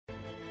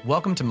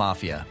Welcome to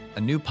Mafia,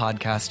 a new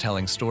podcast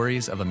telling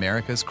stories of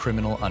America's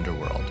criminal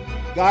underworld.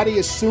 Gotti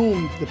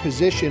assumed the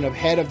position of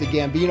head of the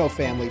Gambino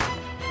family.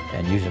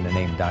 And using the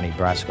name Donnie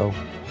Brasco,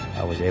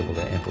 I was able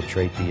to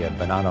infiltrate the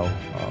Bonanno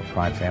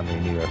crime family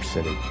in New York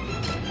City.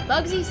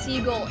 Bugsy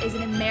Siegel is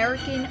an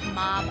American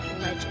mob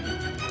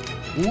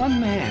legend.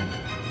 One man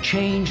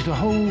changed the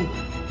whole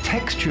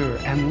texture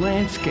and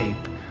landscape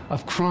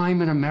of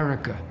crime in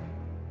America.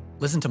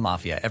 Listen to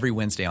Mafia every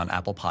Wednesday on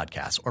Apple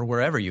Podcasts or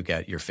wherever you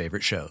get your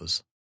favorite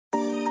shows.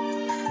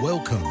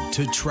 Welcome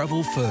to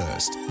Travel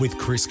First with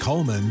Chris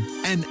Coleman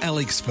and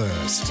Alex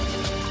First.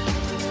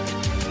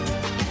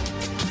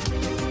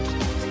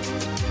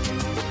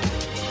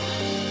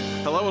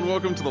 Hello and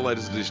welcome to the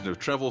latest edition of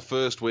Travel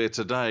First, where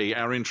today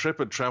our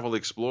intrepid travel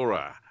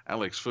explorer,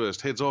 Alex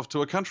First, heads off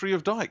to a country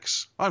of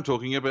dykes. I'm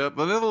talking about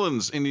the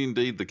Netherlands, and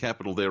indeed the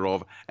capital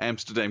thereof,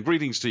 Amsterdam.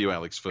 Greetings to you,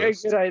 Alex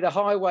First. G'day, the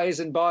highways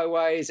and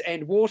byways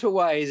and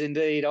waterways,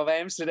 indeed, of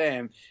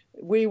Amsterdam.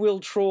 We will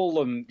trawl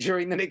them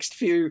during the next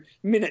few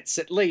minutes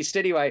at least.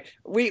 Anyway,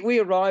 we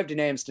arrived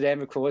in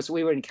Amsterdam, of course.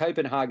 We were in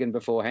Copenhagen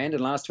beforehand,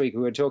 and last week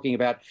we were talking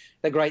about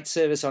the great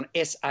service on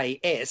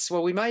SAS.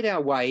 Well, we made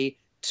our way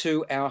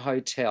to our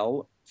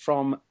hotel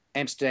from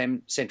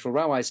Amsterdam Central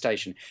Railway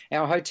Station.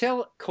 Our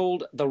hotel,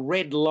 called the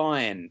Red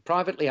Lion,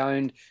 privately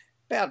owned,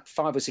 about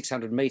 500 or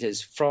 600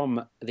 metres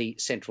from the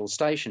central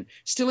station.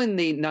 Still in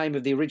the name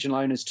of the original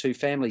owners' two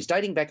families,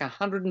 dating back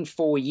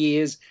 104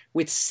 years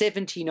with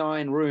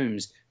 79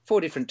 rooms, 4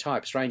 different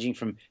types ranging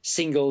from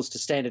singles to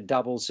standard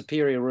doubles,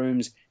 superior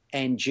rooms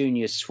and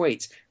junior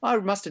suites. I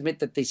must admit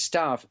that the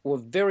staff were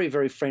very,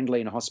 very friendly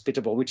and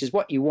hospitable, which is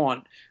what you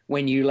want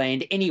when you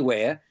land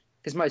anywhere,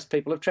 because most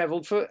people have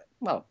travelled for,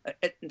 well,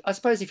 I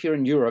suppose if you're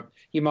in Europe,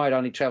 you might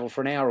only travel for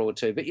an hour or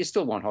two, but you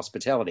still want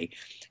hospitality.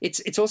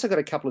 It's also got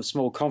a couple of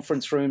small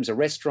conference rooms, a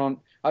restaurant,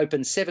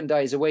 open 7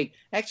 days a week.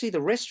 Actually,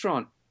 the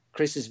restaurant,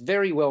 Chris, is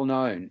very well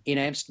known in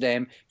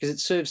Amsterdam because it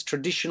serves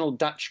traditional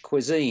Dutch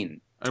cuisine.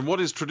 And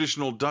what is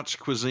traditional Dutch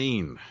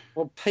cuisine?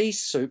 Well, pea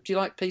soup. Do you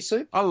like pea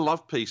soup? I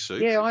love pea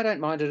soup. Yeah, I don't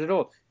mind it at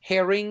all.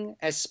 Herring,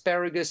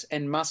 asparagus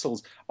and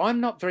mussels.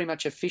 I'm not very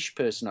much a fish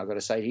person, I've got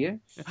to say to you.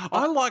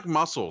 I like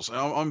mussels.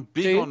 I'm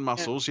big on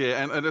mussels,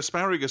 yeah, and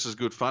asparagus is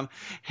good fun.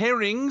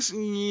 Herrings,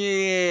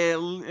 yeah,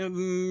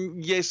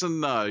 yes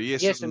and no.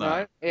 Yes and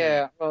no.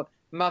 Yeah, well,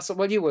 mussel.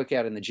 Well, you work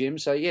out in the gym,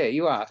 so yeah,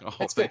 you are. Oh,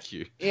 That's thank good.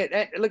 you.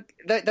 Yeah, look,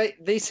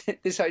 this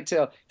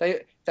hotel,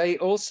 they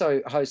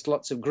also host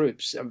lots of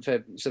groups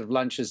for sort of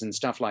lunches and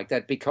stuff like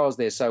that because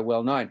they're so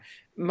well known.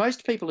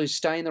 Most people who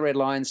stay in the Red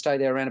Lion stay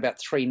there around about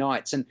 3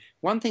 nights. And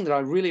one thing that I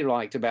really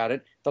liked about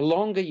it, the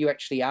longer you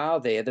actually are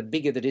there, the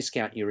bigger the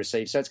discount you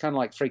receive. So it's kind of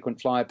like frequent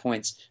flyer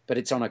points, but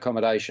it's on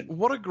accommodation.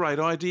 What a great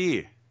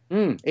idea.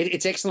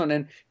 It's excellent.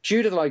 And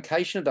due to the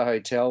location of the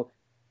hotel,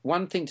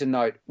 one thing to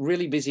note,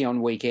 really busy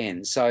on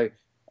weekends. So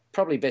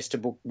probably best to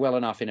book well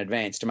enough in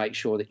advance to make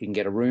sure that you can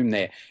get a room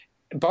there.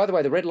 By the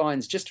way, the Red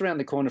Lion's just around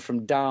the corner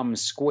from Dam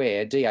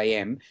Square,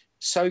 D-A-M,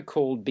 so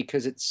called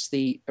because it's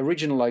the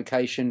original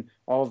location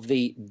of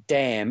the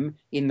dam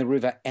in the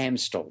River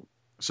Amstel.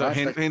 So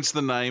right? hence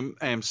the name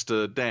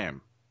Amsterdam.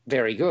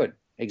 Very good.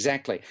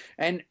 Exactly.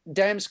 And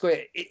Dam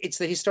Square, it's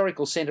the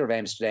historical centre of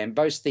Amsterdam,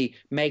 boasts the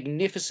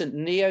magnificent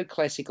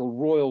neoclassical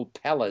royal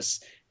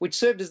palace, which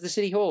served as the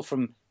city hall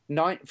from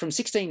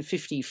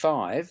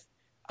 1655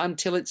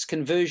 until its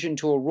conversion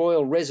to a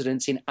royal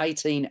residence in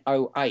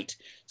 1808.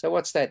 So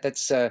what's that?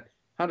 That's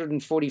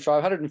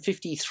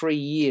 153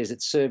 years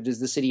it served as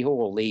the city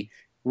hall, the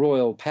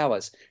royal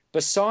palace.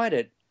 Beside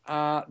it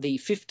are the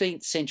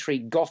 15th century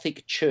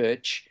Gothic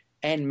church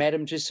and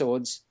Madame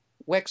Tussauds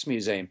Wax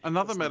Museum.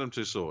 Another Madame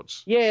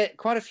Tussauds? Yeah,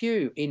 quite a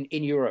few in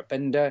Europe.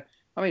 And, I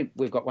mean,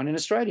 we've got one in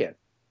Australia.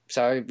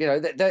 So, you know,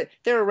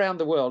 they're around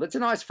the world. It's a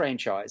nice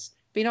franchise.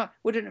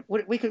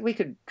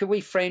 Could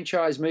we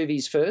franchise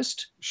movies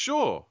first?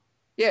 Sure.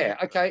 Yeah,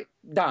 okay,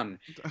 done.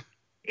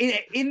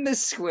 In the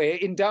square,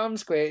 in Dam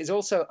Square, is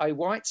also a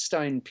white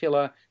stone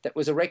pillar that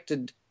was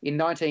erected in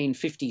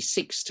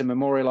 1956 to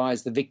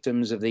memorialise the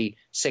victims of the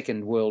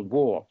Second World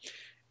War.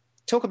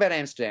 Talk about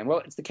Amsterdam. Well,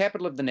 it's the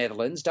capital of the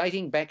Netherlands,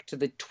 dating back to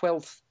the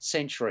 12th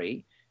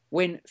century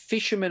when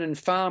fishermen and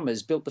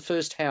farmers built the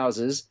first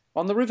houses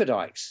on the river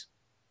dikes.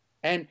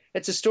 And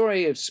it's a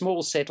story of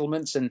small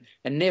settlements and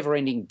a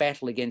never-ending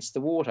battle against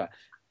the water.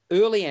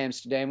 Early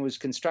Amsterdam was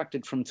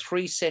constructed from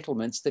 3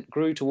 settlements that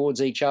grew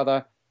towards each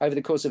other over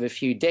the course of a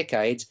few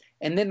decades,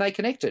 and then they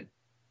connected.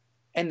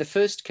 And the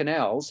first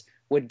canals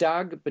were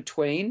dug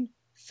between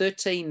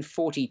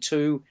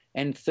 1342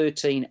 and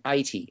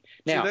 1380.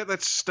 Now, see,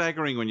 that's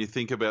staggering when you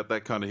think about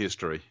that kind of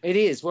history. It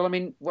is. Well, I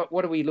mean,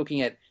 what are we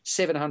looking at?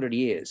 700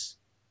 years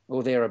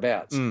or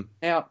thereabouts.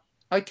 Now,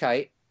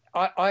 okay,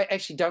 I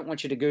actually don't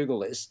want you to Google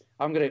this.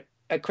 I'm going to,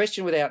 a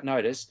question without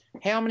notice,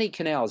 how many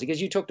canals,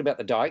 because you talked about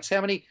the dikes,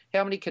 how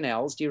many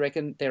canals do you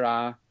reckon there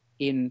are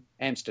in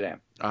Amsterdam?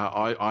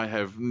 I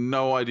have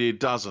no idea.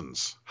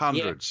 Dozens,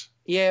 hundreds.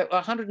 Yeah,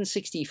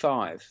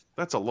 165.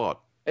 That's a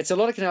lot. It's a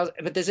lot of canals,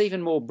 but there's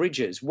even more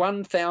bridges.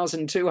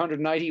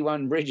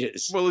 1,281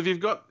 bridges. Well, if you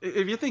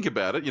think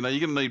about it, you're going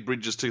to need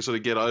bridges to sort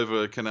of get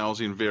over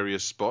canals in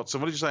various spots. So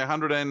what did you say,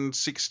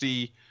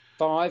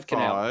 165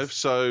 canals.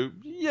 So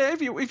yeah,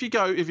 if you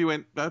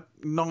went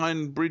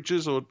 9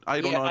 bridges or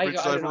 8 or 9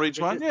 bridges over each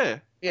one,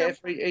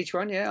 for each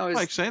one,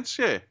 makes sense,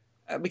 yeah.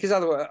 Because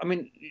otherwise, I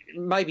mean,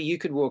 maybe you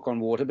could walk on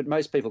water, but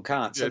most people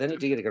can't, so they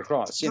need to get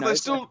across. Do they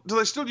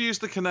still use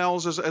the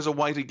canals as a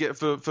way to get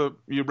for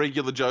your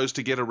regular Joes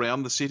to get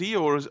around the city,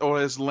 or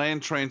has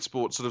land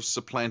transport sort of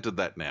supplanted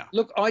that now?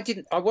 Look, I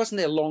wasn't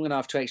there long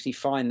enough to actually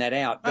find that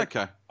out. But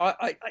okay.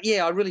 I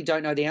really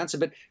don't know the answer,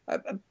 but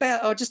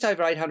about just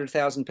over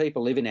 800,000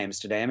 people live in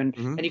Amsterdam, and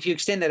if you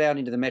extend that out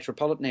into the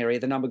metropolitan area,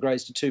 the number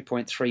grows to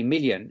 2.3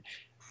 million.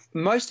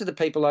 Most of the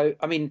people, I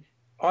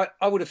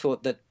would have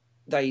thought that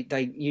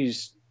they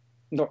use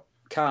not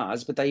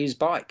cars, but they use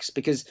bikes,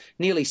 because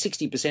nearly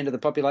 60% of the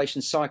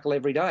population cycle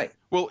every day.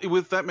 Well,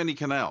 with that many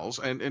canals,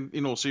 and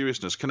in all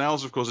seriousness,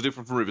 canals, of course, are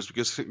different from rivers,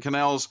 because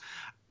canals,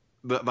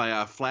 they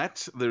are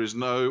flat. There is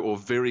no or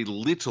very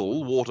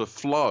little water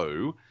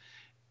flow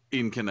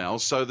in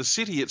canals, so the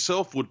city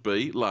itself would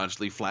be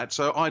largely flat,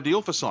 so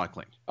ideal for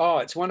cycling. Oh,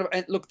 it's wonderful.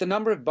 And look, the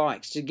number of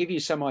bikes, to give you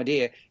some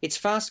idea, it's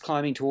fast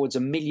climbing towards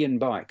 1 million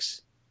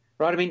bikes.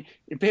 Right, I mean,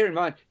 bear in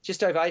mind,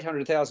 just over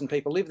 800,000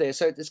 people live there,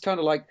 so it's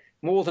kind of like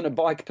more than a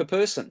bike per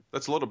person.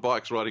 That's a lot of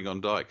bikes riding on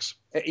dikes.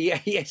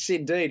 Yes,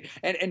 indeed.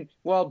 And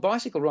while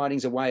bicycle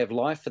riding's a way of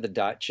life for the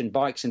Dutch, and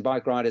bikes and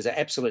bike riders are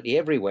absolutely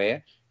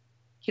everywhere,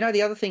 you know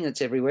the other thing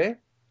that's everywhere?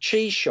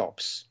 Cheese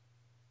shops.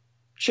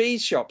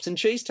 Cheese shops and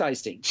cheese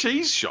tasting.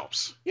 Cheese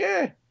shops?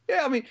 Yeah,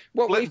 I mean...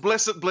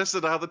 Blessed are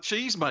the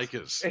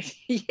cheesemakers.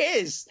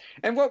 Yes,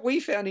 and what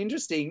we found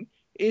interesting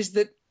is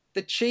that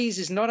the cheese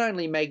is not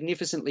only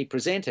magnificently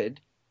presented,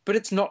 but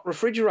it's not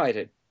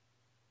refrigerated.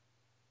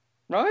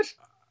 Right?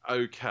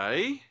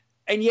 Okay.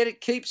 And yet it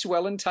keeps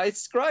well and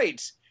tastes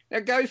great. Now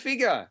go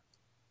figure.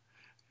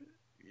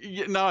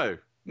 No.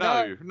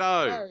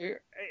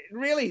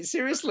 Really,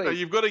 seriously. No,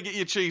 you've got to get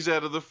your cheese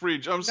out of the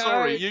fridge. I'm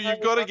sorry.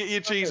 You've got to get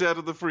your cheese out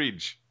of the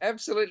fridge.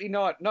 Absolutely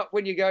not. Not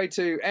when you go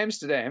to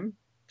Amsterdam.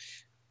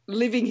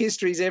 Living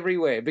history's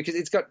everywhere, because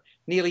it's got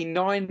nearly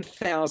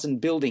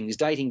 9,000 buildings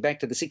dating back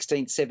to the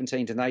 16th,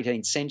 17th and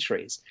 18th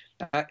centuries.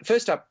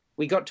 First up,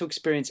 we got to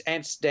experience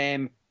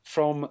Amsterdam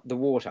from the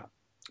water,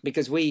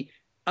 because we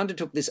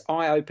undertook this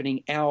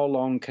eye-opening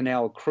hour-long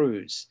canal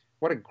cruise.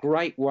 What a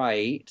great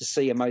way to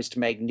see a most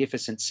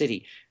magnificent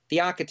city.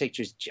 The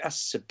architecture is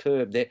just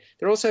superb. There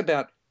are also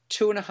about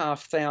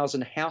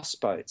 2,500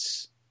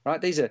 houseboats,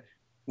 right? These are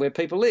where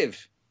people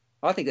live.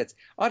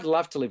 I'd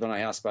love to live on a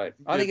houseboat.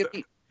 I think it'd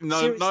be...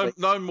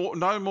 No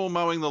more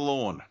mowing the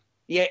lawn.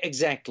 Yeah,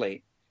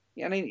 exactly.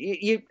 I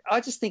mean,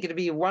 I just think it'd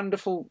be a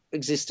wonderful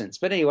existence.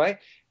 But anyway,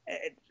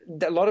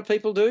 a lot of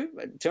people do.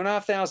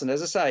 2,500,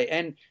 as I say,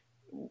 and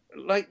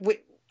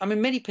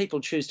many people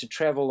choose to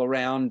travel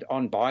around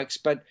on bikes,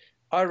 but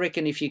I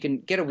reckon if you can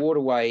get a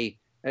waterway,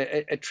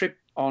 a trip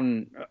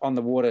on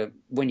the water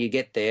when you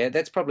get there,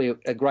 that's probably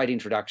a great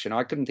introduction.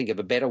 I couldn't think of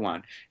a better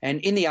one.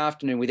 And in the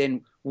afternoon, we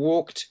then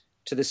walked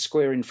to the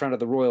square in front of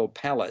the Royal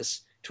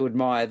Palace to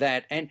admire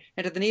that, and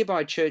to the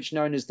nearby church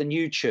known as the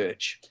New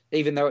Church,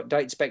 even though it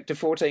dates back to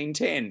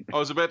 1410. I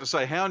was about to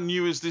say, how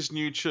new is this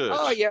new church?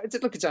 Oh, yeah, it's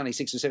only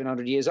 600 or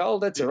 700 years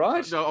old. That's all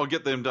right. No, I'll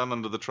get them done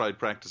under the Trade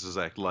Practices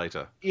Act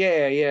later.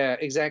 Yeah,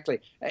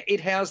 exactly.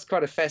 It housed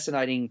quite a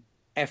fascinating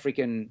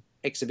African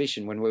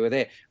exhibition when we were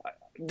there.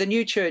 The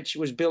new church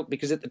was built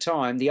because at the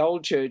time the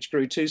old church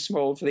grew too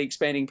small for the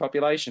expanding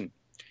population.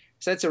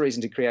 So that's a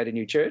reason to create a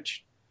new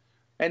church.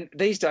 And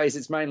these days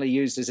it's mainly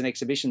used as an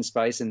exhibition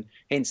space, and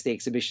hence the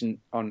exhibition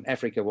on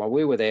Africa while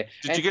we were there.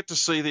 Did you get to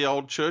see the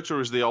old church,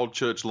 or is the old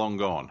church long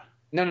gone?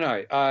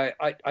 No.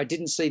 I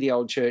didn't see the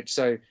old church,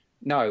 so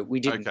no, we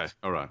didn't. Okay,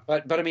 all right.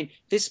 But I mean,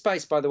 this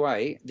space, by the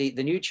way, the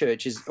new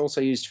church is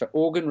also used for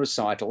organ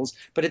recitals,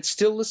 but it's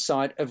still the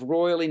site of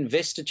royal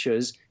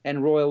investitures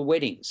and royal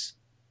weddings.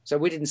 So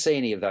we didn't see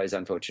any of those,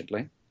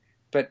 unfortunately.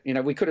 But,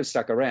 we could have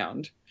stuck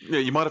around. Yeah,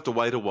 you might have to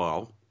wait a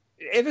while.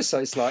 Ever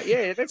so slight.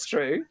 Yeah, that's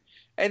true.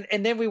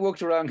 And then we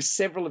walked around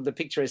several of the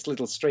picturesque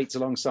little streets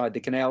alongside the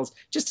canals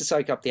just to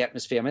soak up the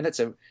atmosphere. I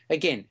mean,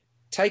 again,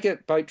 take a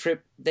boat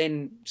trip,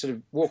 then sort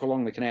of walk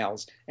along the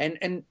canals,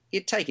 and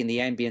you take in the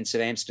ambience of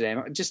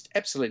Amsterdam. Just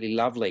absolutely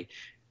lovely.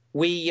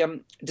 We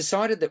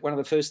decided that one of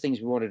the first things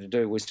we wanted to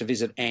do was to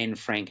visit Anne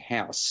Frank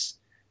House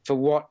for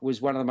what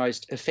was one of the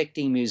most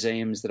affecting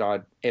museums that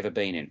I'd ever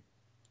been in.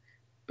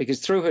 Because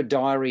through her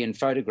diary and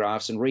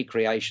photographs and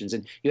recreations,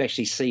 and you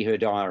actually see her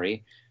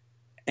diary,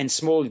 and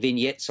small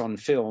vignettes on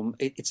film,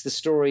 it's the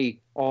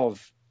story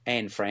of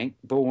Anne Frank,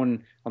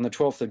 born on the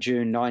 12th of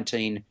June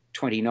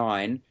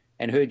 1929,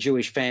 and her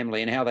Jewish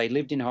family, and how they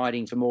lived in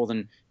hiding for more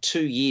than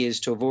 2 years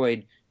to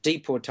avoid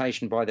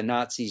deportation by the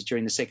Nazis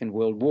during the Second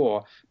World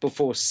War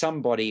before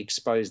somebody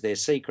exposed their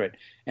secret.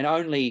 And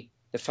only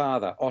the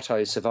father,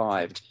 Otto,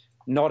 survived.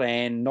 Not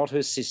Anne, not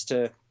her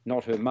sister,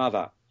 not her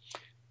mother.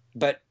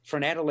 But for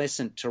an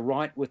adolescent to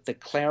write with the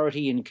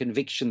clarity and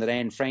conviction that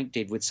Anne Frank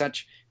did, with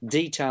such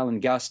detail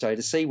and gusto,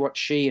 to see what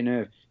she and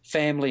her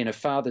family and her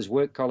father's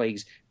work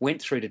colleagues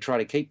went through to try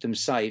to keep them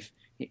safe,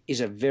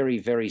 is a very,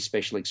 very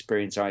special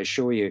experience, I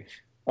assure you.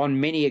 On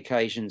many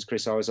occasions,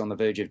 Chris, I was on the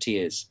verge of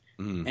tears.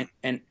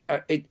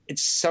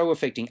 It's so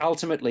affecting.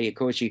 Ultimately, of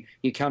course,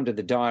 you come to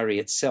the diary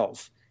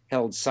itself,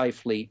 held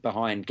safely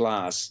behind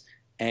glass,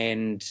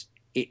 and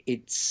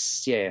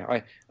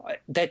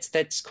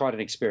that's quite an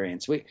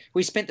experience.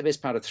 We spent the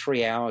best part of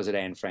 3 hours at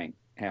Anne Frank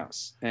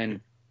House, and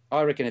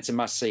I reckon it's a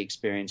must-see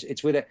experience.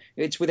 It's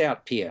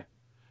without peer.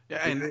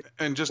 Yeah,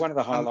 and just one of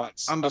the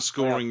highlights,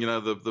 underscoring,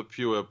 the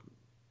pure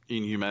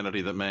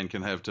inhumanity that man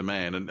can have to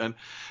man, and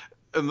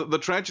the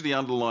tragedy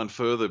underlined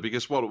further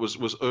because it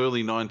was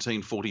early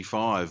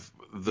 1945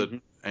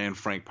 that Anne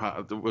Frank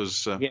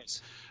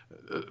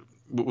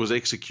was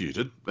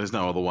executed. There's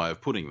no other way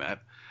of putting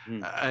that.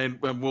 And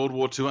World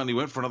War II only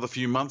went for another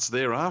few months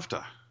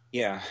thereafter.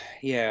 Yeah.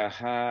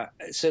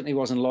 It certainly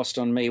wasn't lost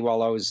on me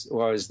while I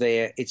was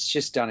there. It's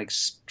just done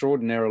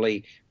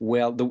extraordinarily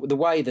well. The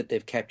way that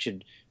they've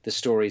captured the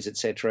stories,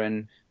 etc.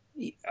 And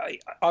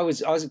I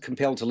was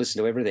compelled to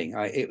listen to everything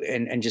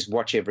and just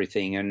watch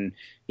everything. And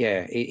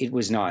it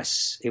was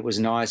nice. It was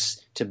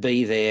nice to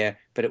be there,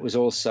 but it was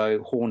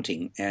also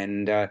haunting.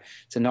 And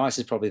so nice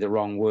is probably the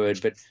wrong word,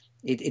 but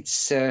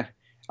it's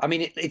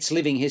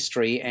living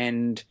history,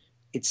 and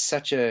it's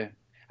such a.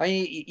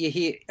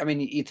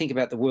 You think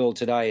about the world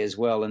today as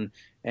well, and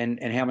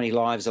how many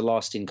lives are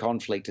lost in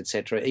conflict,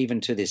 etc., even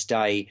to this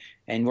day.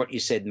 And what you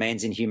said,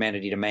 man's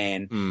inhumanity to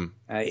man,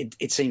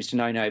 it seems to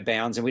know no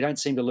bounds, and we don't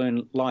seem to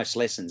learn life's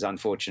lessons,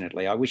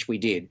 unfortunately. I wish we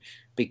did,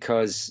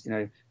 because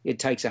it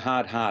takes a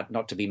hard heart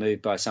not to be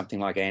moved by something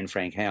like Anne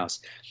Frank House.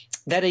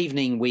 That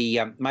evening,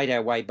 we made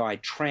our way by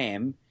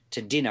tram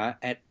to dinner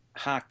at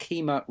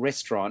Hakima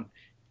Restaurant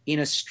in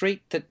a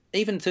street that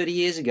even 30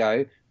 years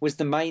ago was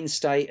the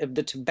mainstay of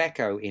the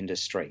tobacco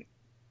industry.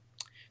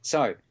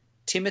 So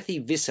Timothy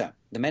Visser,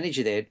 the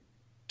manager there,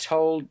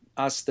 told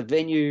us the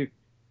venue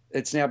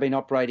that's now been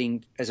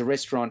operating as a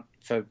restaurant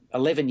for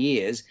 11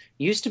 years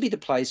used to be the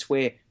place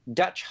where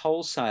Dutch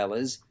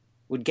wholesalers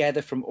would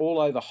gather from all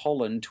over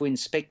Holland to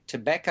inspect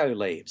tobacco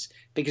leaves,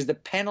 because the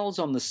panels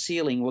on the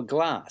ceiling were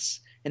glass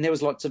and there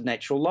was lots of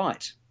natural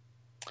light.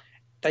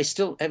 They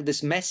still have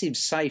this massive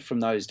safe from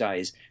those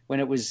days when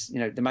it was,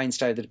 the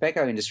mainstay of the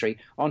tobacco industry,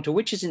 onto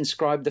which is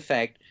inscribed the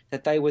fact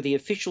that they were the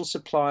official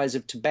suppliers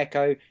of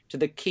tobacco to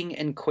the King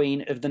and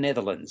Queen of the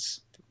Netherlands.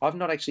 I've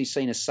not actually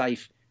seen a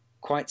safe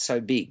quite so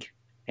big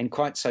and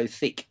quite so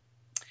thick.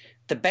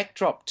 The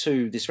backdrop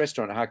to this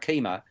restaurant,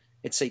 Hakima,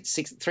 it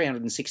seats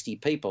 360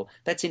 people.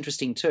 That's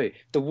interesting too.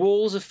 The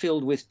walls are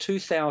filled with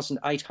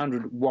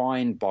 2,800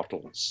 wine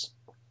bottles,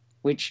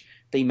 which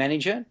the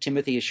manager,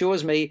 Timothy,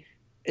 assures me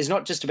is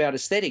not just about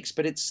aesthetics,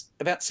 but it's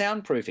about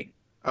soundproofing.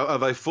 Are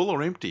they full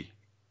or empty?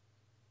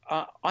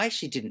 I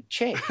actually didn't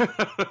check.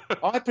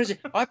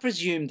 I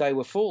presume they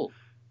were full.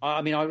 I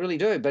really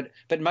do, but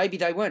maybe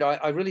they weren't.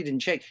 I really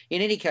didn't check.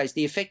 In any case,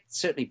 the effect's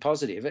certainly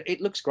positive.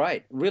 It looks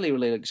great. Really,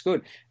 really looks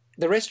good.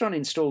 The restaurant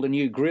installed a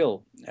new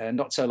grill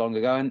not so long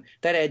ago, and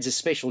that adds a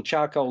special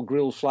charcoal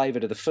grill flavour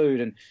to the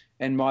food.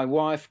 And my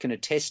wife can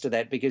attest to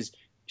that, because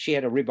she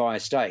had a ribeye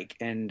steak,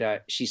 and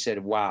she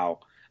said,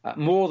 wow.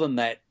 More than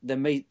that, the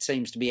meat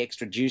seems to be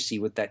extra juicy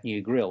with that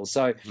new grill.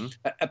 So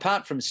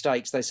apart from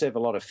steaks, they serve a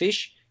lot of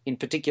fish, in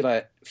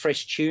particular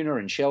fresh tuna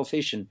and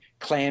shellfish and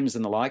clams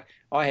and the like.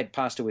 I had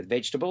pasta with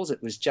vegetables.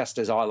 It was just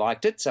as I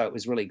liked it, so it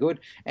was really good.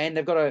 And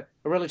they've got a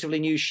relatively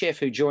new chef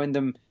who joined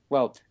them.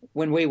 Well,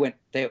 when we went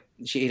there,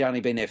 he'd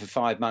only been there for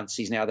 5 months.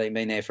 He's now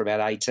been there for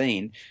about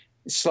 18,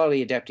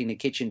 slowly adapting the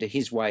kitchen to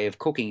his way of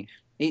cooking.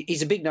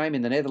 He's a big name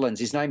in the Netherlands.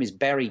 His name is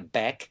Barry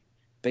Back,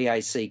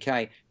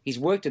 B-A-C-K. He's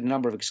worked at a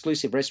number of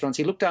exclusive restaurants.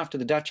 He looked after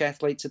the Dutch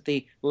athletes at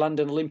the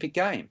London Olympic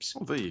Games.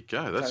 Well, there you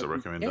go. That's a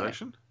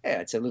recommendation.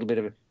 Yeah, it's a little bit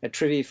of a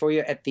trivia for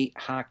you at the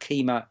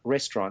Hakima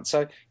Restaurant.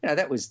 So,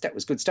 that was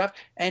good stuff.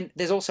 And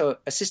there's also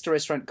a sister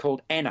restaurant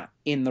called Anna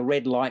in the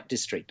red light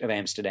district of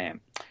Amsterdam.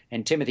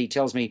 And Timothy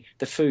tells me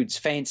the food's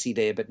fancy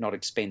there, but not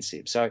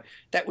expensive. So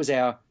that was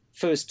our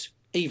first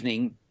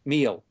evening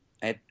meal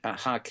at a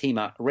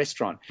Hakima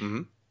Restaurant.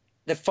 Mm-hmm.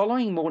 The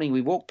following morning,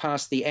 we walked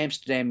past the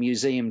Amsterdam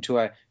Museum to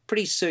a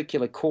pretty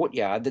circular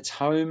courtyard that's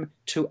home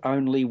to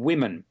only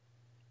women.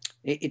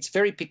 It's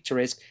very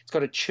picturesque. It's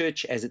got a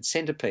church as its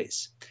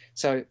centrepiece.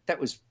 So that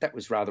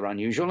was rather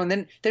unusual. And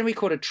then we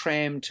caught a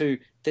tram to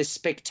the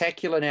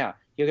spectacular. Now,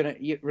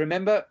 you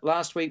remember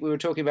last week we were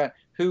talking about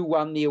who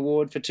won the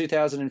award for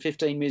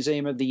 2015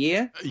 Museum of the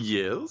Year?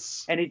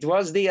 Yes. And it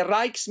was the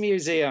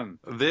Rijksmuseum.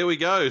 There we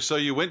go. So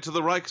you went to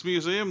the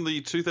Rijksmuseum,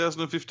 the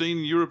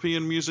 2015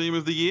 European Museum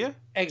of the Year?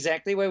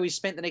 Exactly, where we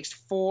spent the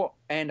next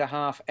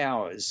 4.5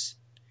 hours.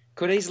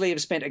 Could easily have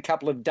spent a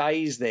couple of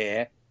days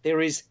there. There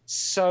is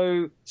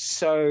so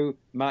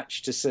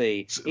much to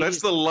see.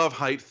 That's the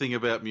love-hate thing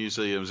about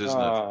museums, isn't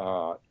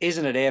it?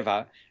 Isn't it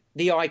ever?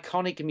 The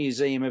iconic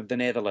Museum of the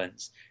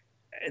Netherlands.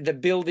 The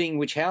building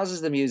which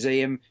houses the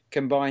museum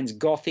combines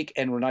Gothic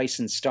and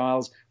Renaissance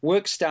styles.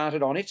 Work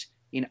started on it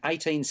in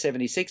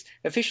 1876,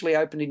 officially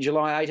opened in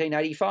July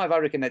 1885. I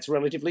reckon that's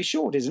relatively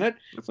short, isn't it?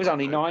 It was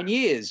only 9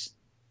 years.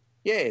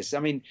 Yes, I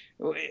mean,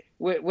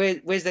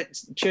 where's that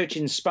church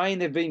in Spain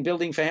they've been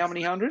building for how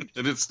many hundred?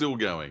 And it's still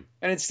going.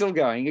 And it's still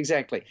going,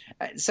 exactly.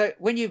 So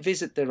when you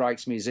visit the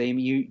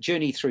Rijksmuseum, you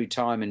journey through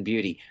time and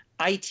beauty.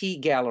 80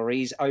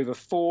 galleries over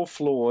 4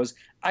 floors,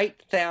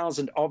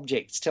 8,000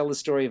 objects tell the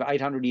story of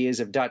 800 years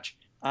of Dutch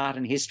art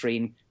and history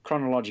in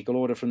chronological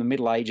order from the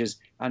Middle Ages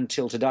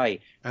until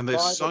today. And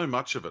there's so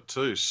much of it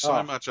too,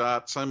 so much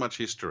art, so much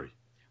history.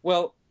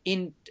 Well,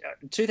 in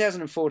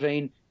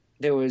 2014,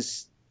 there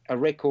was a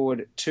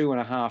record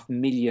 2.5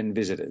 million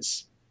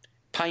visitors.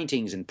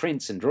 Paintings and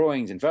prints and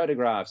drawings and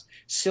photographs,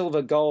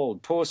 silver,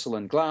 gold,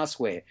 porcelain,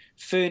 glassware,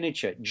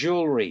 furniture,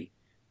 jewellery,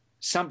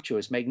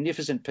 sumptuous,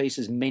 magnificent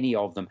pieces, many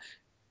of them.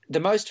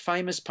 The most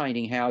famous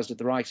painting housed at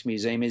the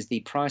Rijksmuseum is the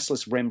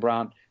priceless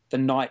Rembrandt, The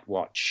Night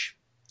Watch,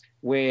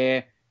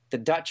 where the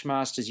Dutch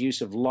master's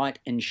use of light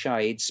and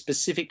shade,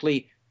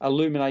 specifically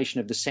illumination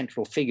of the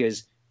central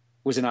figures,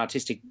 was an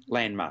artistic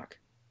landmark.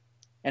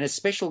 And a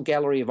special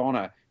gallery of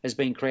honour has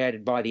been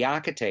created by the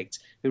architects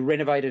who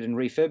renovated and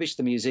refurbished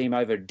the museum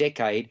over a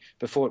decade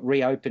before it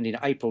reopened in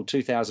April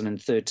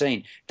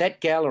 2013. That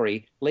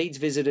gallery leads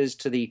visitors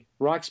to the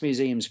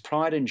Rijksmuseum's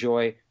pride and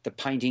joy, the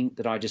painting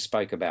that I just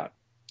spoke about.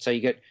 So you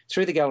get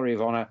through the Gallery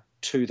of Honour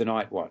to the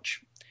Night Watch.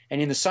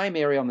 And in the same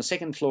area on the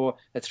second floor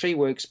are 3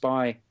 works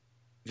by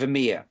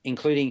Vermeer,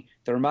 including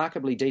the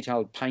remarkably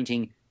detailed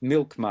painting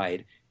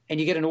Milkmaid. And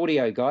you get an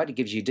audio guide. It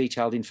gives you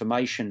detailed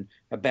information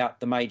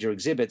about the major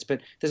exhibits. But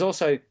there's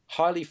also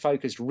highly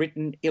focused,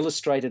 written,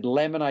 illustrated,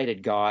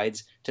 laminated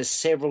guides to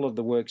several of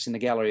the works in the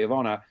Gallery of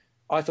Honour.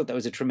 I thought that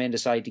was a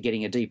tremendous aid to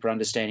getting a deeper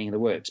understanding of the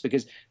works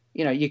because,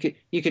 you know, you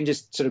can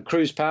just sort of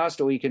cruise past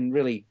or you can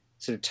really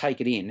sort of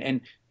take it in. And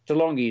the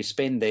longer you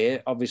spend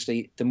there,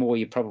 obviously, the more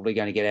you're probably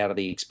going to get out of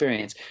the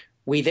experience.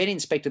 We then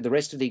inspected the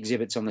rest of the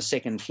exhibits on the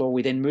second floor.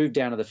 We then moved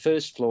down to the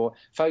first floor,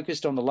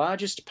 focused on the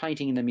largest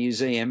painting in the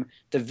museum,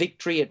 the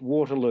Victory at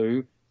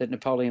Waterloo that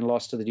Napoleon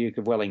lost to the Duke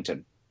of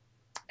Wellington.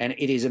 And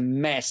it is a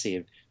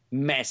massive,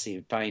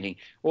 massive painting.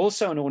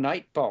 Also an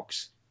ornate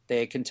box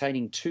there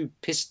containing 2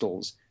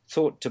 pistols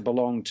thought to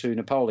belong to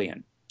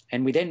Napoleon.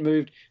 And we then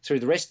moved through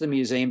the rest of the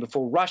museum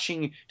before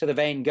rushing to the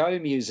Van Gogh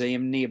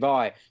Museum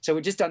nearby. So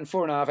we'd just done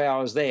 4.5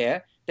 hours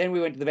there. Then we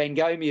went to the Van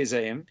Gogh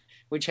Museum,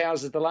 which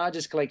houses the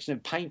largest collection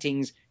of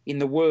paintings in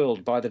the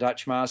world by the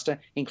Dutch master,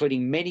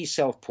 including many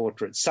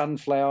self-portraits,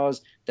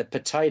 sunflowers, the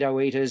potato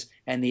eaters,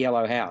 and the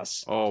Yellow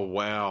House. Oh,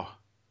 wow.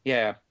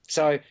 Yeah.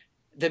 So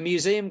the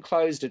museum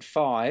closed at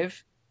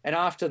 5, and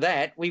after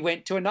that, we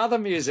went to another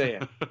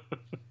museum,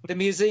 the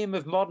Museum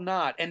of Modern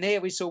Art. And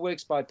there we saw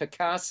works by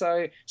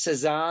Picasso,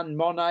 Cézanne,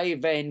 Monet,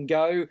 Van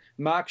Gogh,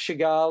 Marc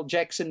Chagall,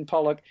 Jackson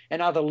Pollock,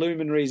 and other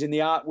luminaries in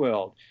the art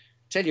world.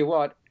 Tell you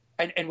what,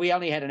 and we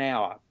only had an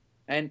hour.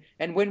 And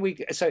when we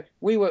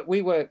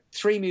were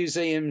 3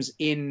 museums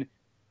in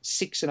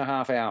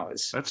 6.5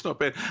 hours. That's not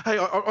bad. Hey,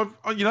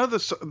 I you know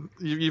this.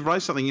 You've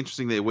raised something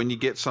interesting there. When you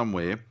get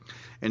somewhere,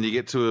 and you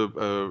get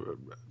to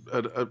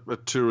a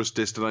tourist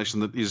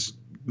destination that is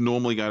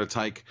normally going to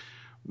take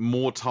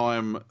more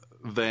time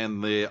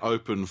than they're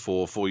open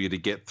for you to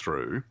get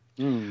through.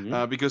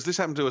 Mm-hmm. Because this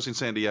happened to us in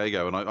San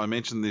Diego, and I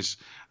mentioned this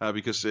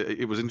because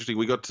it was interesting.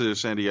 We got to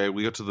San Diego,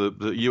 we got to the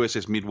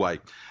USS Midway,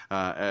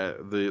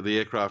 the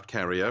aircraft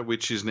carrier,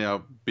 which has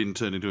now been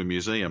turned into a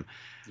museum.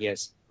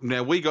 Yes.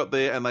 Now, we got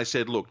there and they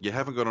said, look, you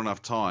haven't got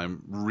enough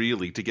time,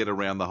 really, to get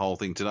around the whole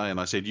thing today. And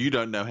I said, you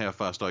don't know how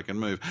fast I can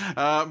move.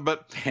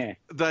 But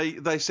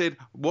they said,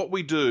 what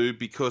we do,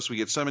 because we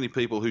get so many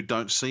people who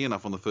don't see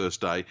enough on the first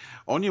day,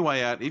 on your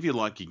way out, if you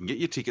like, you can get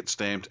your ticket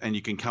stamped and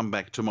you can come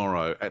back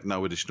tomorrow at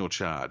no additional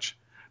charge.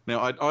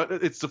 Now,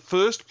 it's the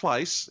first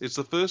place, it's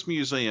the first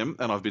museum,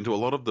 and I've been to a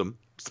lot of them,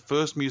 it's the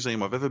first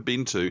museum I've ever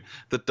been to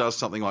that does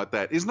something like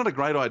that. Isn't that a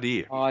great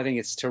idea? Oh, I think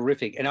it's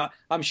terrific. And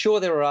I'm sure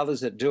there are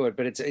others that do it,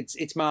 but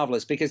it's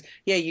marvellous because,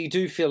 yeah, you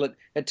do feel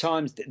at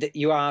times that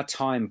you are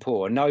time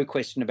poor, no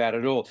question about it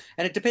at all.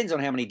 And it depends on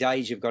how many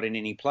days you've got in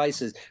any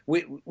places.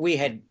 We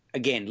had,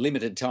 again,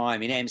 limited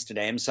time in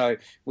Amsterdam, so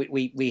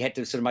we had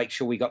to sort of make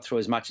sure we got through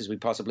as much as we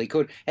possibly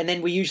could. And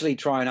then we usually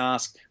try and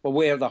ask, well,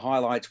 where are the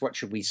highlights? What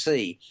should we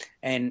see?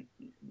 And,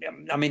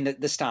 I mean,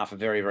 the staff are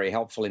very, very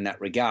helpful in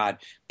that regard.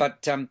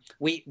 But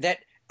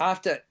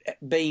after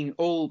being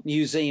all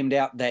museumed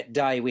out that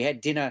day, we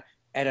had dinner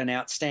at an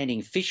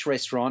outstanding fish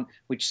restaurant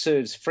which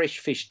serves fresh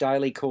fish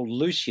daily called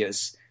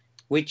Lucius,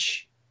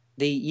 which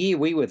the year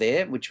we were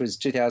there, which was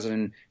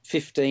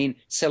 2015,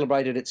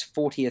 celebrated its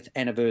 40th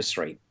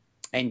anniversary.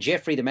 And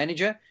Jeffrey, the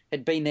manager,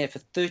 had been there for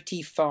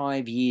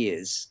 35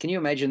 years. Can you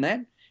imagine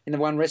that? In the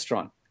one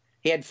restaurant.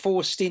 He had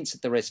 4 stints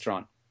at the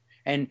restaurant.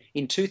 And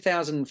in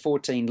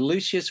 2014,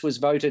 Lucius was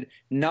voted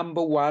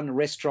 #1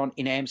 restaurant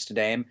in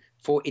Amsterdam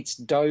for its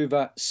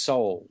Dover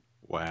sole.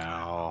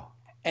 Wow.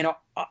 And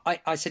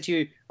I said to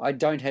you, I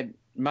don't have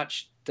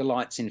much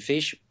delights in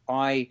fish.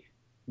 I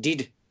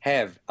did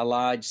have a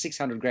large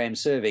 600-gram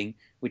serving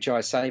which I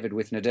savoured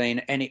with Nadine,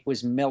 and it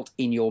was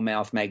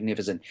melt-in-your-mouth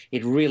magnificent.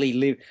 It really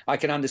lived. I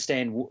can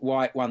understand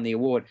why it won the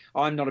award.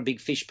 I'm not a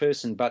big fish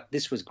person, but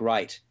this was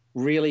great.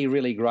 Really,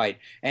 really great.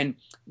 And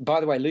by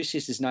the way,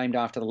 Lucius is named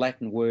after the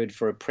Latin word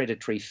for a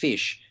predatory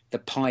fish, the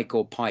pike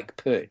or pike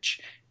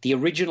perch. The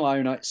original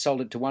owner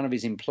sold it to one of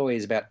his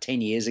employees about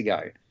 10 years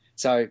ago.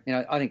 So,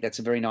 I think that's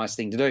a very nice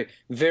thing to do.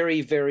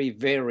 Very, very,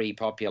 very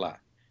popular.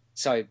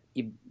 So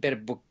you better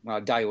book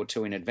a day or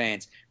two in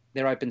advance.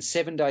 They're open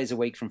 7 days a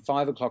week from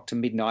 5 o'clock to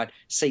midnight,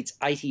 seats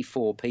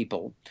 84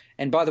 people.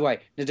 And by the way,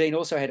 Nadine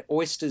also had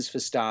oysters for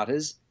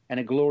starters and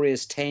a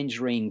glorious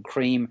tangerine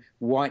cream,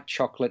 white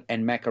chocolate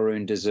and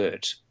macaroon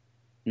dessert.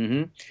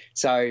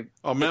 So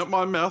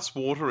my mouth's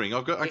watering.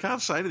 I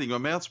can't say anything. My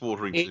mouth's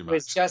watering too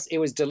much. It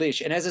was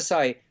delish. And as I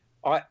say,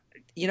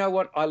 you know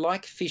what? I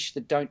like fish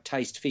that don't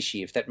taste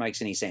fishy, if that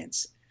makes any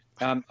sense.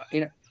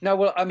 No,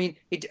 well, I mean,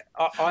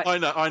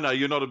 I know.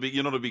 You're not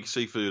a big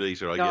seafood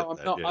eater.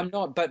 I'm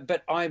not.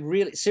 But I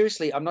really,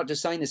 seriously, I'm not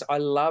just saying this. I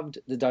loved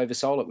the Dover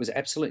sole. It was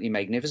absolutely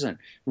magnificent.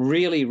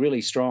 Really,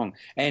 really strong.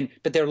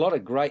 But there are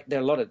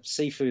a lot of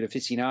seafood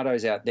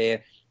aficionados out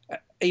there.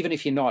 Even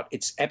if you're not,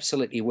 it's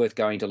absolutely worth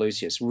going to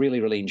Lucius.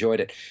 Really, really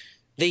enjoyed it.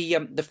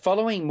 The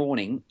following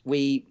morning,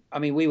 we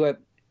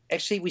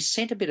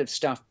sent a bit of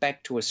stuff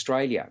back to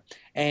Australia,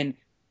 and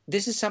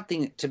this is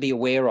something to be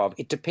aware of.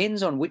 It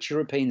depends on which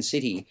European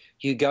city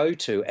you go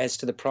to as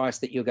to the price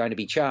that you're going to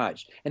be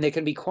charged. And there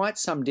can be quite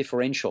some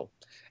differential.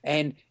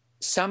 And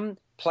some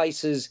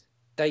places,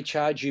 they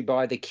charge you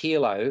by the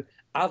kilo.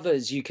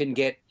 Others, you can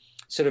get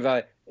sort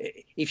of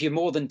if you're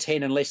more than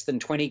 10 and less than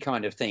 20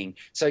 kind of thing.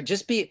 So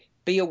just be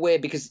aware,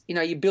 because,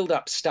 you build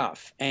up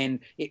stuff. And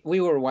we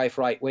were away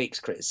for 8 weeks,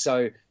 Chris.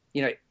 So,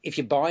 if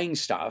you're buying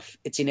stuff,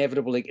 it's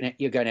inevitable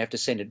you're going to have to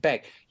send it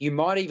back. You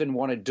might even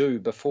want to do,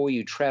 before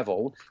you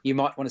travel, you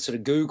might want to sort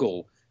of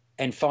Google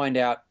and find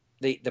out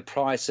the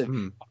price of.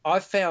 I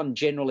found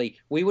generally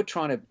we were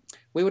trying to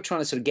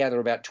sort of gather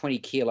about 20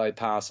 kilo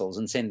parcels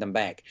and send them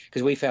back,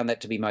 because we found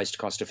that to be most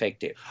cost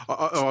effective.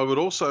 I would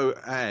also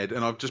add,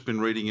 and I've just been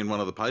reading in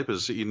one of the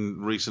papers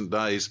in recent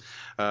days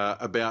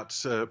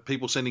about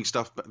people sending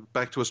stuff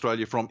back to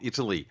Australia from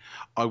Italy.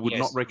 I would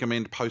not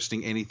recommend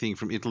posting anything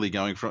from Italy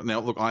going from. Now,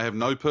 look, I have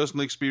no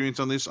personal experience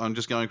on this. I'm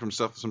just going from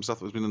some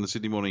stuff that's been in the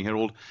Sydney Morning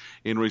Herald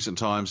in recent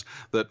times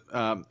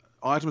that.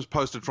 Items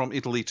posted from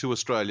Italy to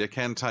Australia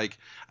can take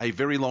a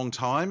very long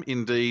time,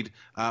 indeed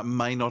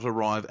may not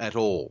arrive at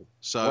all.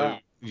 So,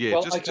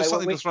 just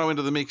something to throw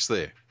into the mix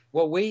there.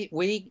 Well,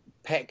 we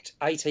packed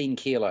 18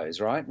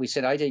 kilos, right? We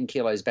sent 18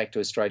 kilos back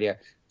to Australia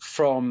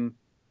from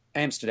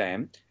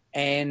Amsterdam,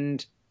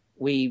 and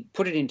we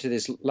put it into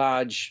this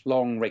large,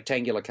 long,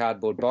 rectangular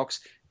cardboard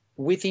box.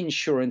 With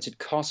insurance, it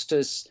cost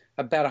us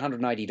about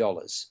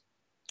 $180.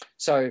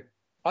 So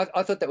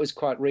I thought that was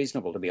quite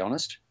reasonable, to be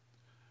honest.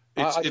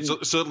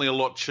 It's certainly a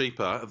lot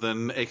cheaper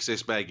than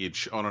excess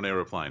baggage on an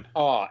aeroplane.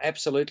 Oh,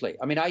 absolutely.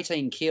 I mean,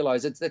 18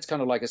 kilos, that's kind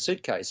of like a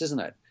suitcase, isn't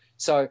it?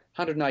 So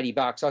 $180.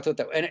 I thought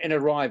that, and it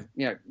arrived,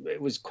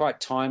 it was quite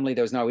timely.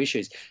 There was no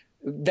issues.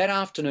 That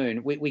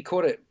afternoon, we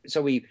caught it.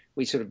 So we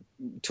sort of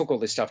took all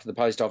this stuff to the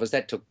post office.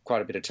 That took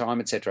quite a bit of time,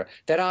 etc.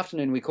 That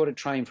afternoon, we caught a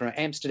train from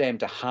Amsterdam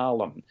to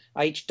Haarlem,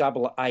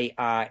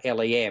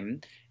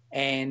 Haarlem,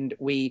 and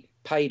we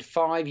paid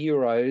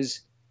 €5,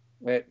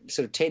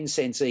 sort of 10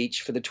 cents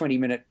each for the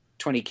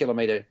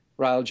 20-kilometre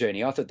rail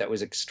journey. I thought that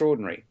was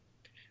extraordinary,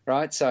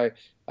 right? So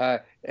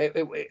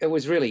it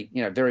was really,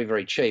 very,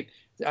 very cheap.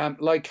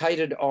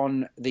 Located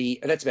on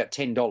that's about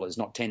 $10,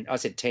 not 10. I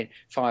said 10,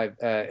 5.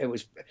 It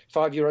was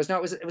 €5.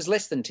 No, it was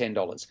less than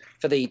 $10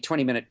 for the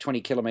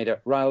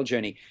 20-kilometre rail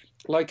journey.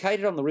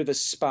 Located on the River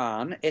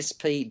Sparne,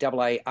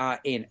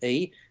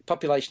 Spaarne,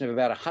 population of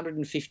about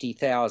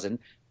 150,000.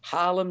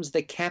 Haarlem's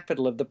the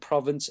capital of the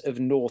province of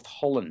North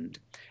Holland,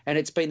 and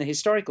it's been the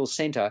historical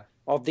centre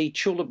of the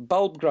tulip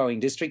bulb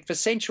growing district for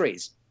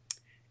centuries.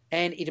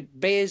 And it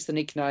bears the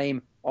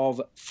nickname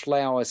of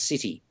Flower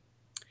City.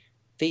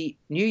 The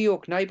New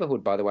York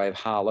neighbourhood, by the way, of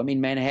Haarlem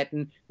in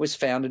Manhattan was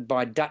founded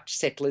by Dutch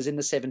settlers in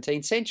the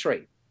 17th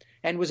century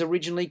and was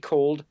originally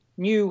called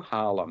New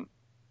Haarlem.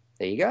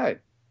 There you go.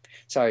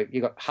 So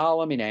you've got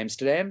Haarlem in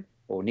Amsterdam,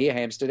 or near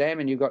Amsterdam,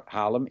 and you've got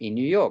Haarlem in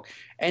New York.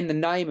 And the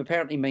name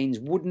apparently means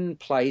wooden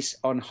place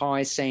on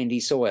high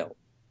sandy soil.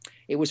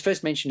 It was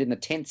first mentioned in the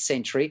 10th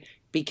century,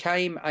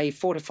 became a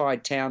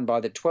fortified town by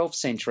the 12th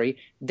century,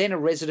 then a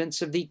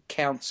residence of the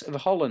Counts of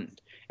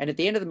Holland. And at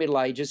the end of the Middle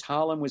Ages,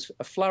 Haarlem was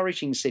a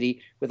flourishing city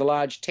with a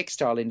large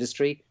textile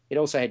industry. It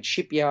also had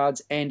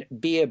shipyards and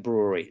beer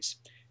breweries.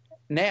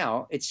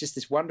 Now it's just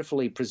this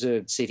wonderfully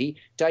preserved city,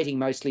 dating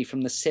mostly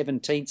from the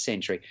 17th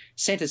century.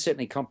 Centre's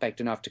certainly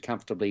compact enough to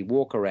comfortably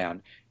walk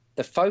around.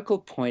 The focal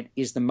point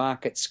is the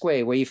Market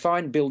Square, where you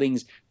find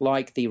buildings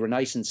like the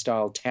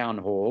Renaissance-style Town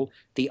Hall,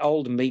 the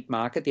old meat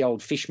market, the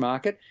old fish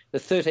market, the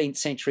 13th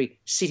century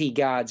City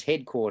Guards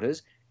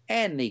headquarters,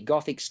 and the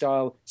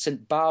Gothic-style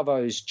St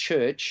Bavo's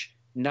Church,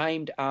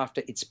 named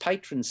after its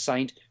patron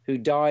saint who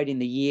died in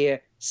the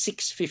year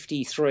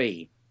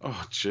 653.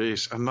 Oh,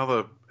 geez.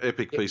 Another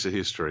epic piece of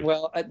history.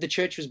 Well, the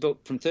church was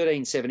built from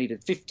 1370 to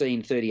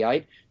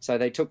 1538, so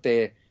they took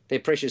their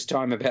precious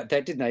time about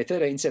that, didn't they?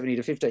 1370 to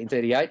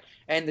 1538.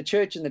 And the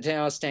church and the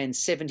tower stand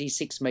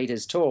 76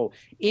 metres tall.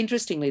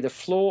 Interestingly, the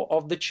floor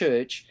of the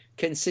church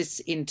consists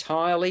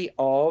entirely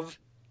of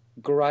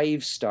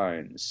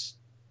gravestones.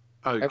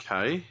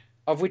 Okay.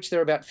 Of which there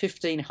are about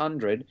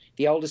 1,500,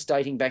 the oldest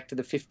dating back to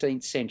the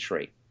 15th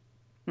century.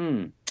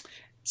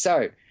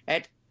 So,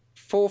 at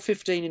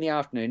 4:15 in the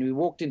afternoon, we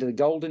walked into the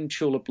Golden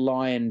Tulip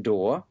Lion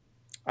Door,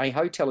 a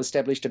hotel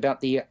established about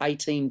the year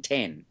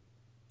 1810,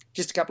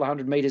 just a couple of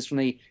hundred metres from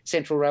the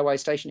Central Railway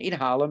Station in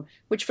Haarlem,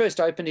 which first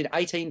opened in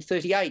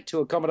 1838 to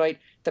accommodate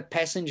the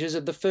passengers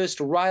of the first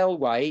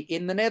railway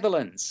in the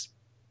Netherlands.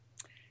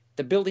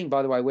 The building,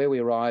 by the way, where we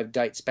arrived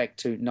dates back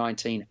to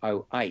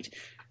 1908.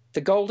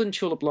 The Golden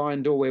Tulip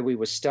Lion Door, where we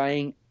were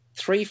staying,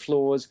 3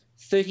 floors,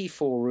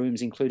 34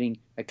 rooms, including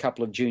a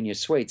couple of junior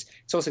suites.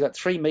 It's also got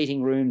 3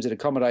 meeting rooms that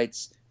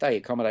accommodate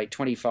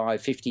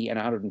 25, 50 and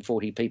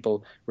 140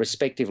 people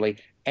respectively,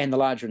 and the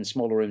larger and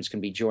smaller rooms can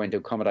be joined to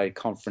accommodate a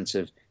conference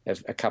of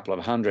a couple of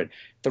hundred.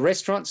 The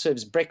restaurant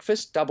serves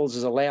breakfast, doubles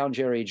as a lounge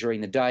area during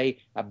the day,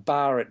 a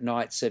bar at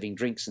night serving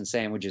drinks and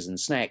sandwiches and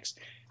snacks.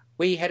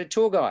 We had a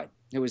tour guide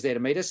who was there to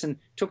meet us and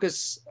took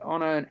us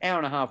on an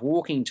hour-and-a-half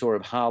walking tour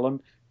of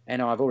Haarlem.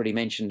 And I've already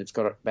mentioned it's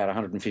got about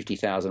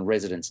 150,000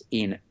 residents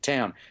in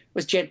town. It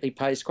was gently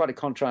paced, quite a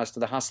contrast to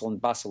the hustle and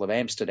bustle of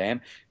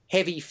Amsterdam.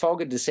 Heavy fog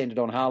had descended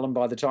on Haarlem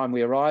by the time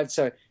we arrived,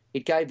 so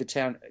it gave the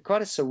town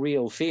quite a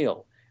surreal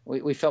feel.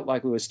 We felt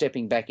like we were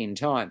stepping back in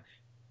time.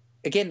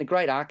 Again, the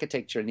great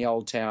architecture in the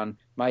old town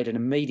made an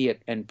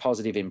immediate and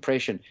positive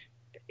impression.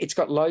 It's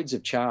got loads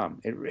of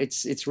charm.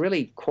 It's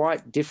really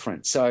quite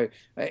different. So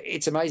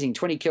it's amazing,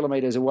 20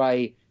 kilometres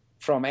away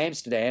from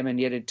Amsterdam, and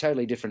yet a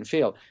totally different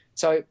feel.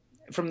 So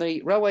from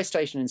the railway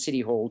station and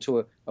City Hall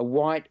to a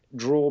white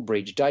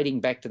drawbridge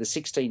dating back to the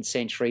 16th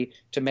century,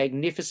 to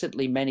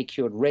magnificently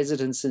manicured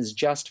residences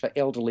just for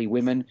elderly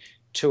women,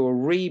 to a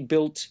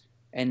rebuilt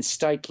and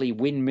stately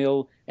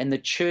windmill, and the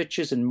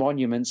churches and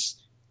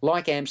monuments.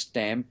 Like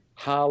Amsterdam,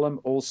 Haarlem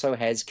also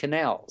has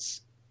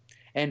canals.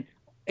 And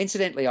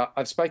incidentally,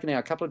 I've spoken now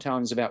a couple of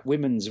times about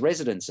women's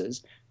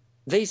residences.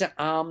 These are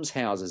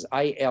almshouses,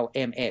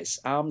 ALMS,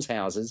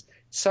 almshouses,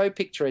 so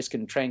picturesque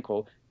and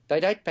tranquil. They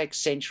date back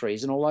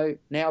centuries, and although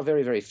now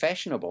very, very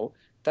fashionable,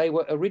 they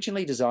were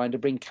originally designed to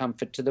bring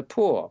comfort to the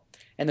poor.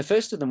 And the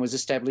first of them was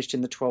established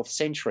in the 12th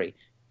century.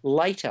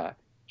 Later,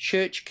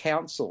 church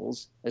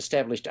councils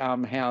established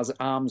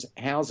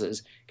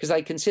almshouses because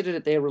they considered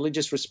it their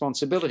religious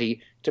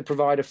responsibility to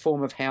provide a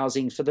form of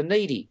housing for the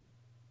needy.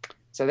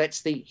 So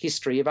that's the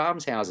history of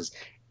almshouses.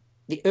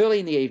 Early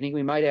in the evening,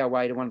 we made our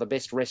way to one of the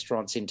best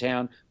restaurants in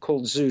town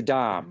called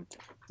Zuidam,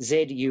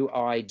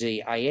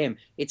 Zuidam.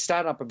 It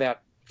started up about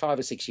 5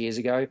 or 6 years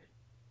ago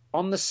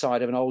on the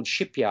site of an old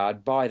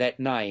shipyard by that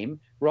name,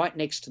 right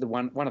next to the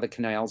one of the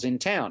canals in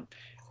town,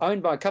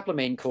 owned by a couple of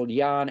men called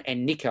Jan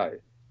and Nico.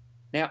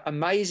 Now,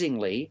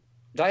 amazingly,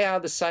 they are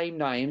the same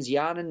names,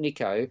 Jan and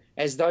Nico,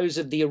 as those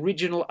of the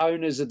original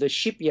owners of the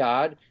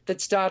shipyard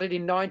that started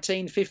in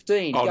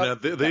 1915. Oh, now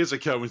there's a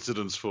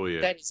coincidence for you.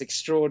 That is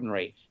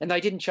extraordinary. And they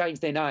didn't change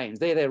their names.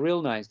 They're their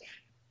real names.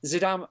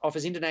 Zuidam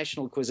offers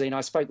international cuisine.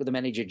 I spoke with the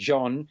manager,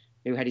 John,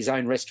 who had his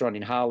own restaurant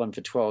in Haarlem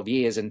for 12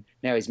 years, and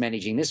now he's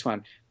managing this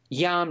one.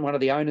 Jan, one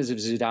of the owners of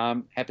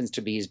Zuidam, happens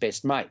to be his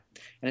best mate.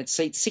 And it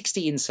seats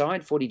 60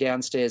 inside, 40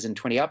 downstairs and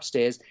 20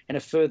 upstairs, and a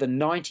further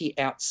 90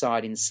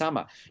 outside in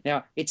summer.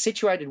 Now, it's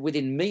situated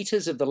within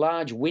metres of the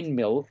large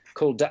windmill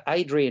called De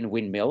Adriaan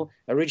Windmill,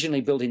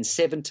 originally built in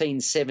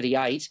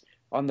 1778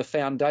 on the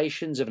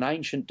foundations of an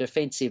ancient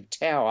defensive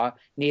tower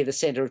near the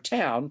centre of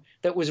town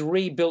that was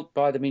rebuilt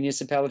by the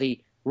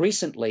municipality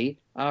recently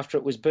after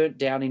it was burnt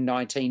down in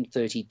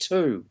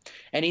 1932.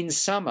 And in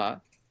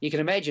summer, you can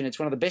imagine it's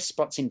one of the best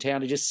spots in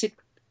town to just sit,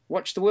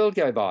 watch the world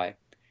go by.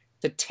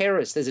 The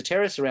terrace, there's a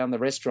terrace around the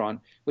restaurant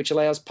which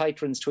allows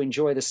patrons to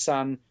enjoy the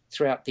sun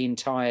throughout the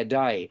entire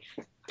day.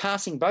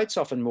 Passing boats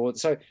often more,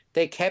 so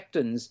their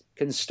captains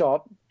can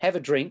stop, have a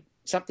drink,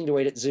 something to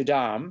eat at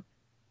Zuidam.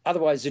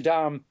 Otherwise,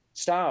 Zuidam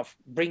staff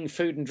bring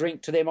food and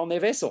drink to them on their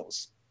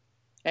vessels.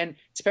 And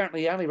it's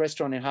apparently the only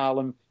restaurant in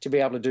Haarlem to be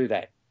able to do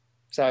that.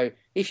 So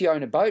if you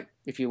own a boat,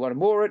 if you want to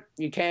moor it,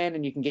 you can,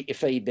 and you can get your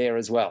feed there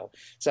as well.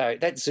 So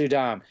that's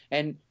Zuidam.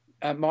 And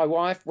my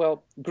wife,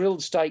 well,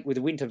 grilled steak with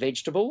winter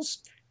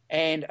vegetables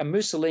and a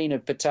mousseline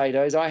of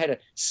potatoes. I had a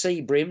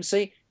sea bream.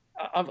 See,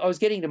 I was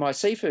getting to my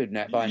seafood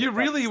now. You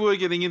really were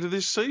getting into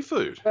this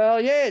seafood? Well,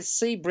 yes,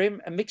 sea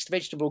bream, a mixed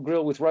vegetable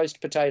grill with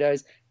roast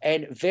potatoes,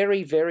 and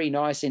very, very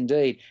nice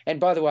indeed. And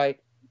by the way,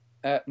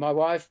 my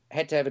wife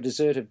had to have a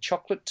dessert of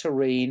chocolate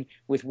terrine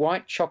with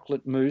white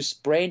chocolate mousse,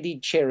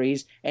 brandied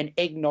cherries, and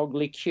eggnog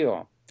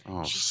liqueur.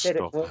 Oh, she said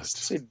it was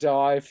to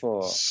die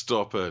for.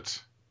 Stop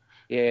it.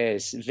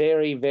 Yes,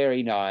 very,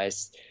 very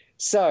nice.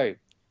 So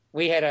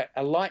we had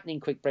a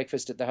lightning quick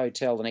breakfast at the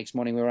hotel the next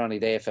morning. We were only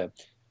there for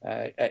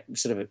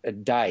sort of a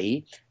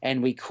day,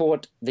 and we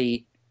caught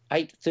the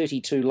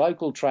 8:32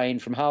 local train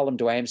from Haarlem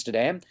to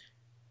Amsterdam.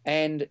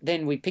 And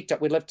then we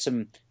left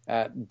some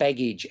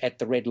baggage at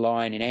the Red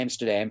Lion in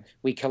Amsterdam.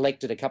 We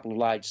collected a couple of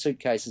large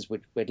suitcases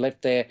we'd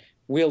left there,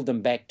 wheeled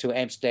them back to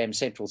Amsterdam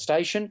Central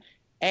Station.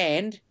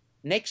 And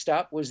next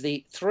up was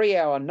the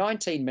 3-hour,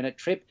 19-minute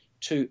trip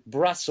to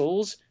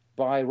Brussels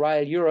by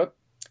Rail Europe.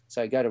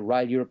 So go to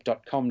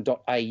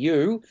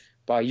raileurope.com.au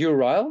by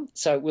Eurail.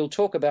 So we'll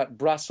talk about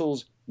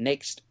Brussels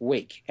next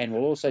week, and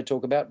we'll also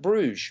talk about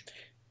Bruges.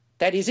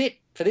 That is it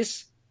for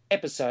this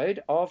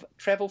episode of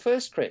Travel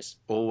First, Chris.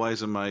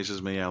 Always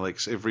amazes me,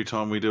 Alex, every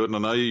time we do it. And I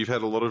know you've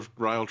had a lot of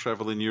rail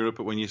travel in Europe,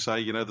 but when you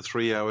say, the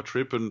 3-hour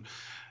trip, and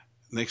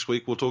next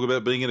week we'll talk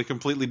about being in a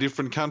completely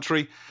different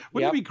country.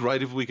 Wouldn't it be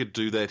great if we could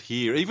do that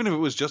here, even if it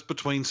was just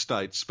between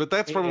states? But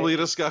that's probably a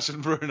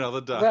discussion for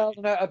another day. Well,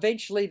 no,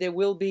 eventually there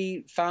will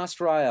be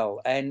fast rail,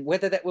 and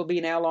whether that will be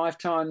in our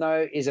lifetime,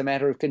 though, is a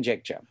matter of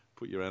conjecture.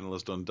 Put your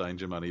analyst on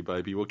danger money,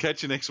 baby. We'll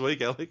catch you next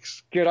week,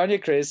 Alex. Good on you,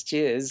 Chris.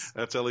 Cheers.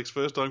 That's Alex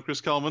First. I'm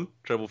Chris Coleman.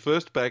 Travel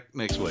First, back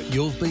next week.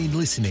 You've been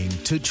listening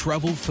to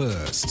Travel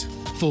First.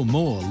 For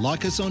more,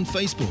 like us on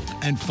Facebook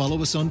and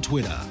follow us on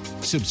Twitter.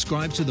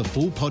 Subscribe to the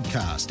full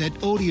podcast at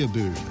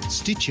Audioboom,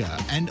 Stitcher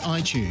and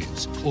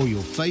iTunes, or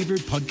your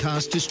favourite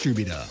podcast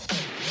distributor.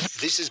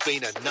 This has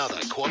been another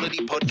quality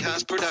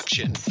podcast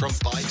production from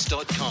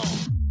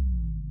Bytes.com.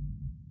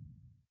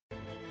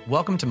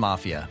 Welcome to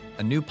Mafia,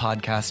 a new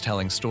podcast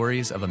telling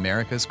stories of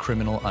America's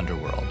criminal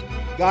underworld.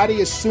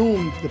 Gotti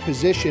assumed the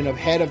position of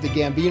head of the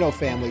Gambino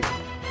family.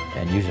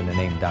 And using the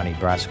name Donnie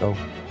Brasco,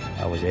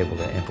 I was able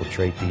to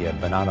infiltrate the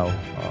Bonanno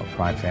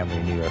crime family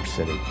in New York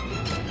City.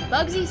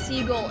 Bugsy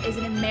Siegel is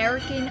an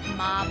American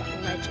mob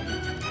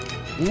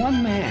legend.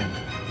 One man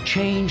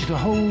changed the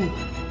whole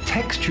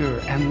texture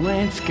and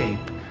landscape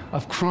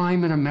of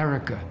crime in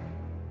America.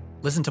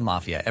 Listen to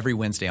Mafia every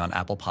Wednesday on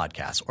Apple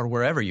Podcasts or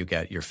wherever you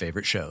get your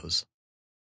favorite shows.